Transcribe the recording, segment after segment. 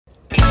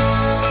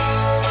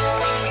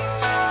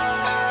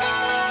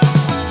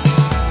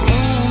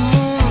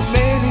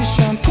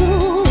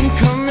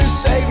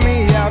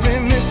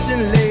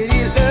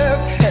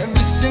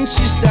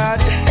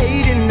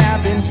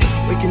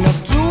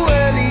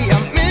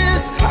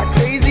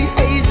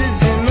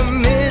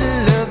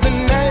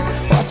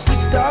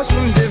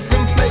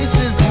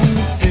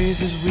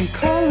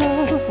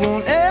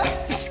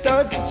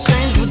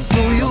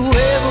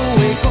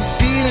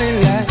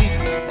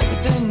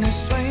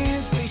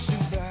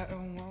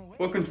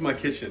Welcome to my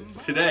kitchen.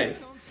 Today,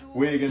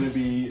 we're going to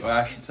be, or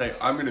I should say,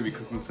 I'm going to be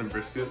cooking some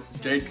brisket.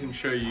 Jade can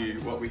show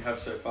you what we have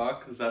so far,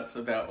 because that's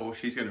about all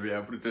she's going to be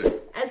able to do.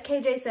 As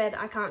KJ said,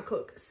 I can't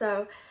cook,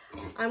 so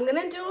I'm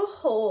going to do a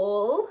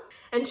haul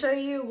and show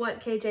you what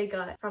KJ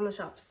got from the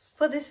shops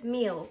for this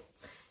meal.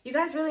 You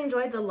guys really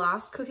enjoyed the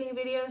last cooking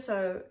video,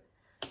 so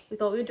we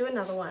thought we'd do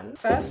another one.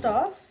 First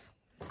off,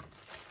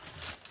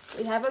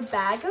 we have a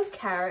bag of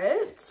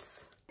carrots,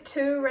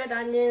 2 red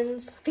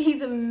onions,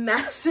 these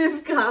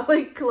massive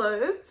garlic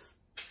cloves.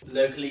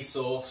 Locally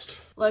sourced.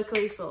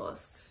 Locally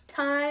sourced.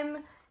 Thyme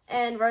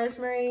and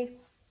rosemary.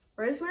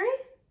 Rosemary.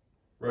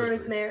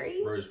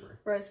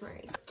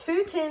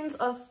 2 tins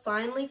of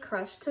finely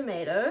crushed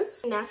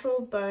tomatoes. Natural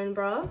bone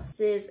broth.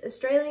 This is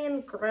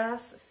Australian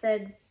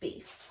grass-fed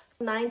beef.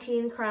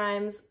 19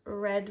 Crimes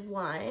red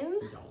wine.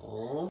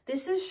 Aww.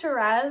 This is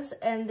Shiraz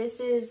and this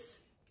is...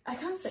 I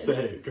can't say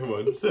Say it, come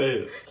on, say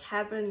it.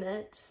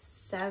 Cabernet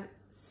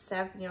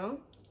Sauvignon.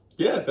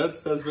 Yeah,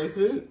 that's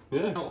basically it,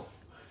 yeah.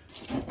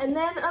 And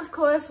then, of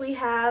course, we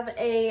have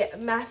a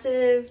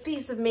massive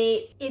piece of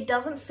meat. It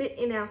doesn't fit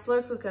in our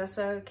slow cooker,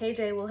 so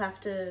KJ will have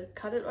to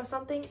cut it or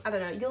something. I don't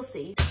know, you'll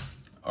see.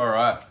 All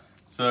right,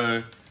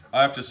 so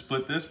I have to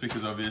split this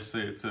because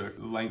obviously it's a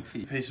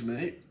lengthy piece of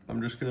meat. I'm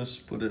just gonna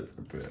split it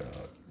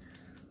about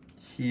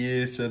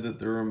here so that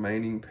the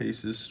remaining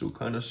piece is still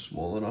kind of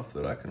small enough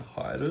that I can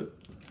hide it.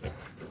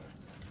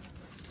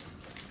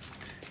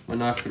 My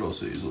knife could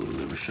also use a little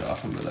bit of a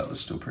sharpen, but that was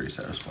still pretty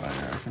satisfying,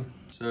 I reckon.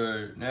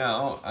 So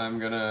now I'm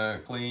gonna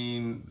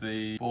clean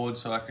the board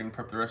so I can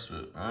prep the rest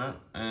of it, all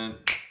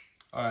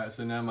right?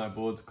 So now my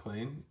board's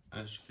clean,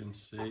 as you can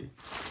see.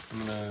 I'm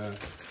gonna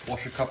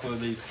wash a couple of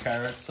these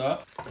carrots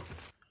up.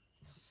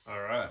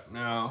 All right,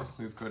 now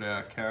we've got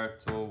our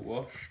carrots all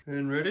washed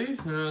and ready.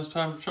 Now it's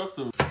time to chop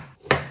them.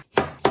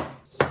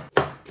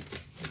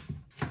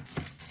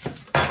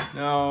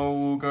 Now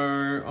we'll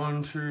go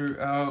on to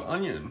our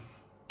onion.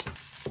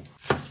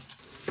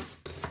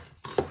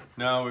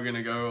 Now we're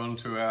gonna go on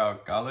to our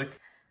garlic.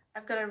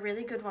 I've got a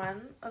really good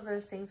one of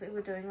those things we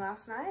were doing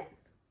last night.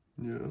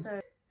 Yeah. So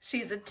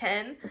she's a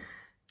 10,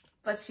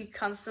 but she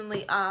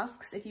constantly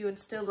asks if you would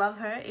still love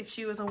her if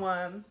she was a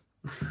worm.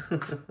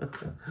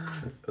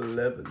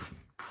 11.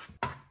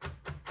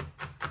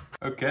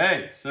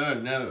 Okay, so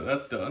now that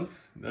that's done,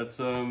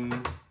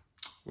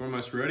 we're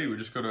almost ready. We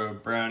just gotta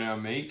brown our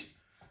meat.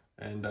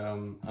 And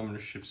I'm gonna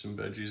shift some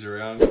veggies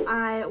around.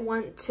 I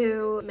want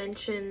to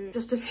mention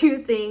just a few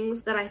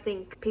things that I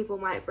think people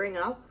might bring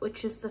up,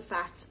 which is the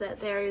fact that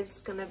there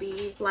is gonna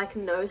be like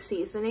no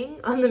seasoning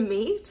on the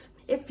meat.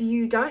 If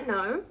you don't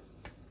know,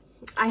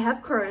 I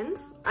have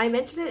Crohn's. I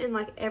mentioned it in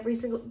like every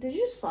single, did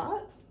you just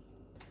fart?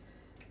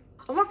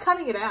 I'm not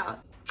cutting it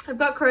out. I've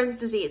got Crohn's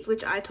disease,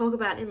 which I talk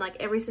about in like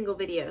every single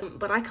video,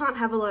 but I can't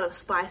have a lot of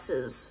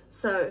spices.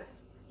 So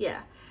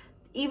yeah.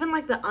 Even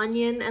like the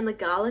onion and the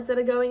garlic that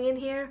are going in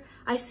here,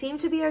 I seem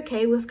to be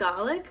okay with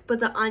garlic, but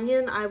the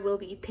onion I will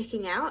be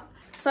picking out.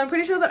 So I'm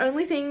pretty sure the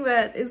only thing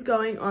that is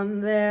going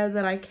on there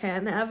that I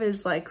can have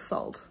is like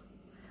salt,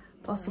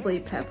 possibly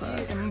pepper.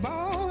 Baby,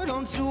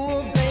 it's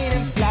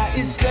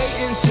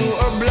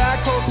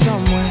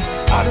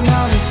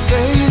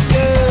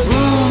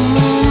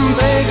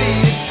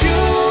you.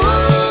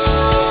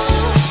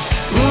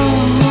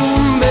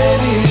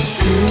 Baby, it's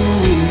true.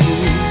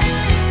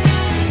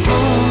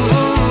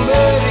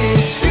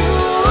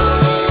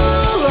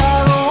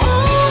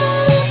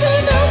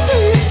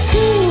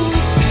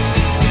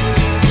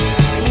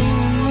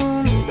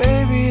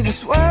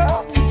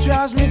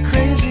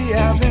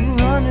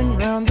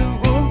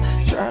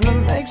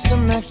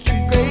 Some extra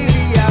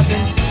gravy. I've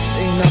been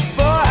staying up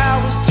for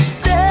hours just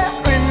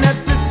staring at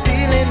the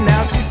ceiling.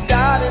 Now she's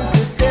starting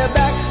to stare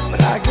back,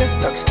 but I guess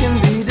looks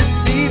can be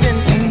deceiving.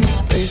 And the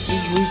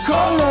spaces we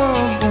call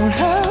love won't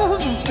have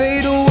to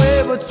fade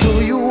away. But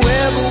till you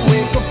ever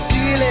wake up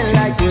feeling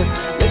like we're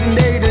living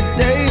day to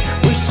day,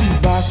 we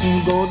should buy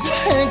some golden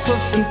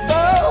handcuffs and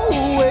throw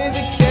away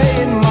the K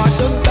and march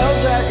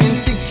ourselves right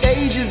into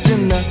cages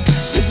in the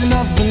prison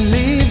of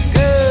belief.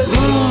 Cause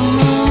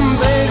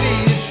baby,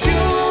 it's you.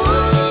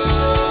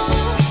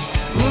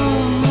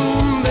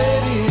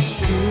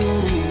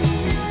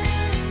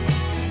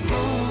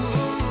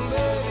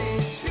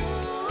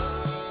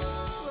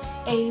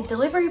 A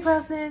delivery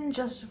person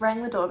just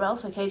rang the doorbell,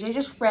 so KJ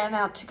just ran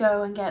out to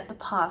go and get the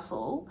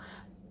parcel,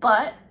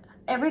 but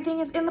everything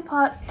is in the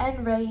pot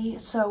and ready,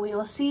 so we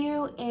will see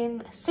you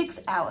in 6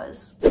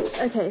 hours.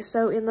 Okay,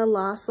 so in the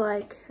last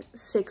like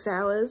 6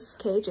 hours,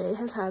 KJ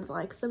has had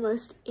like the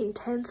most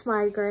intense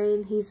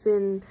migraine. He's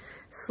been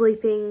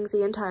sleeping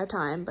the entire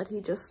time, but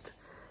he just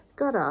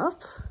got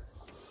up.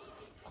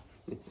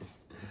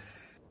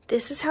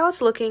 This is how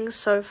it's looking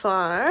so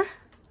far.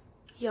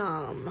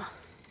 Yum.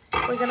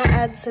 We're gonna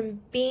add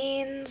some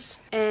beans,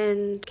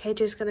 and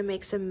KJ's gonna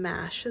make some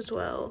mash as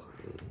well.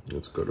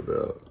 It's got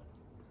about,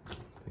 I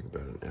think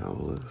about an hour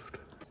left.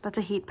 That's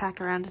a heat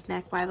pack around his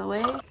neck, by the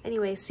way.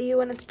 Anyway, see you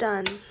when it's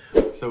done.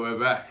 So we're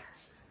back.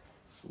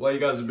 While you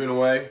guys have been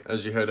away,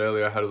 as you heard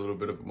earlier, I had a little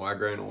bit of a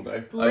migraine all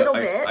day.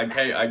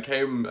 I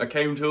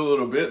came to a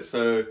little bit,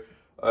 so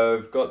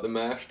I've got the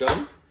mash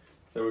done.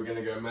 So we're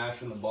gonna go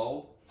mash in the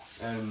bowl,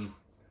 and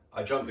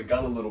I jumped the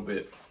gun a little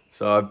bit.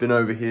 So I've been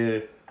over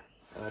here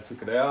and I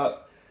took it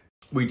out.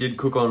 We did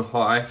cook on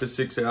high for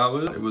 6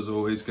 hours. It was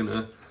always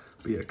gonna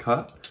be a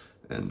cut,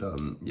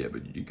 and yeah,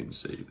 but you can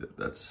see that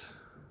that's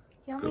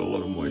got a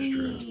lot of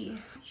moisture in it.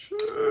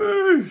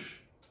 Sheesh.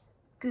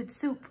 Good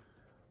soup.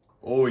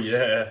 Oh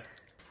yeah.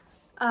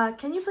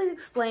 Can you please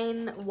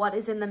explain what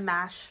is in the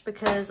mash?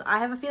 Because I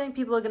have a feeling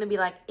people are going to be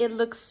like, it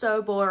looks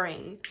so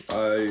boring.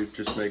 I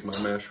just make my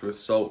mash with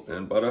salt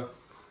and butter.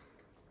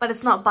 But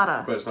it's not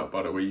butter. But it's not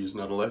butter, we use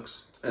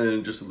Nuttelex.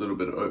 And just a little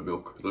bit of oat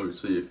milk. Because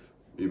obviously if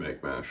you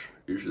make mash,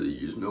 usually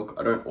you use milk.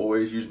 I don't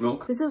always use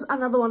milk. This is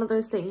another one of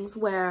those things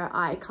where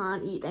I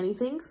can't eat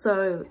anything,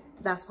 so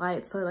that's why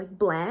it's so like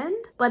bland.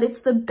 But it's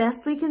the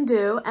best we can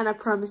do, and I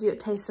promise you it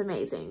tastes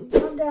amazing.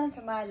 Come down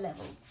to my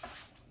level.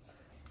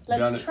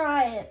 Let's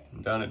try it.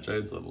 I'm down at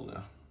Jade's level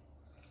now.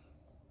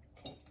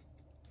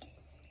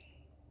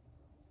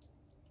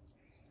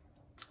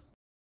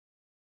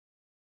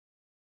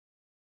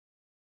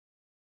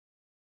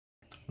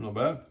 Not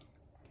bad.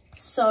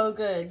 So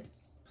good.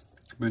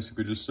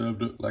 Basically just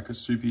served it like a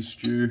soupy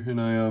stew in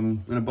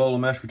a bowl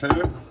of mashed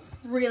potato.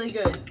 Really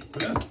good.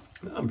 Yeah,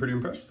 I'm pretty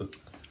impressed with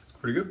it. It's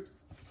pretty good.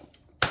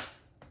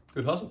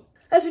 Good hustle.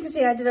 As you can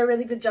see, I did a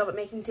really good job at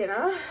making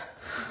dinner.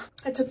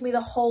 It took me the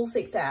whole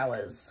 6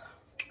 hours.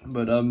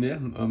 But yeah,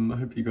 I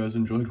hope you guys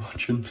enjoyed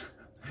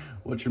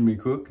watching me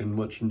cook and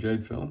watching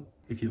Jade film.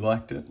 If you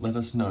liked it, let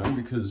us know,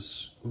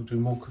 because we'll do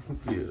more cooking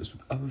videos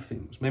with other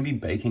things. Maybe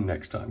baking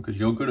next time, because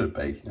you're good at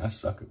baking. I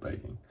suck at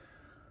baking.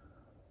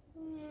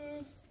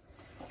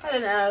 I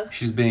don't know.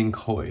 She's being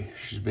coy.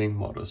 She's being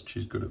modest.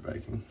 She's good at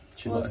baking.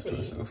 She lies to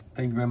herself.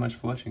 Thank you very much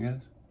for watching,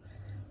 guys.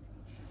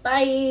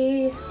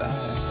 Bye.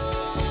 Bye.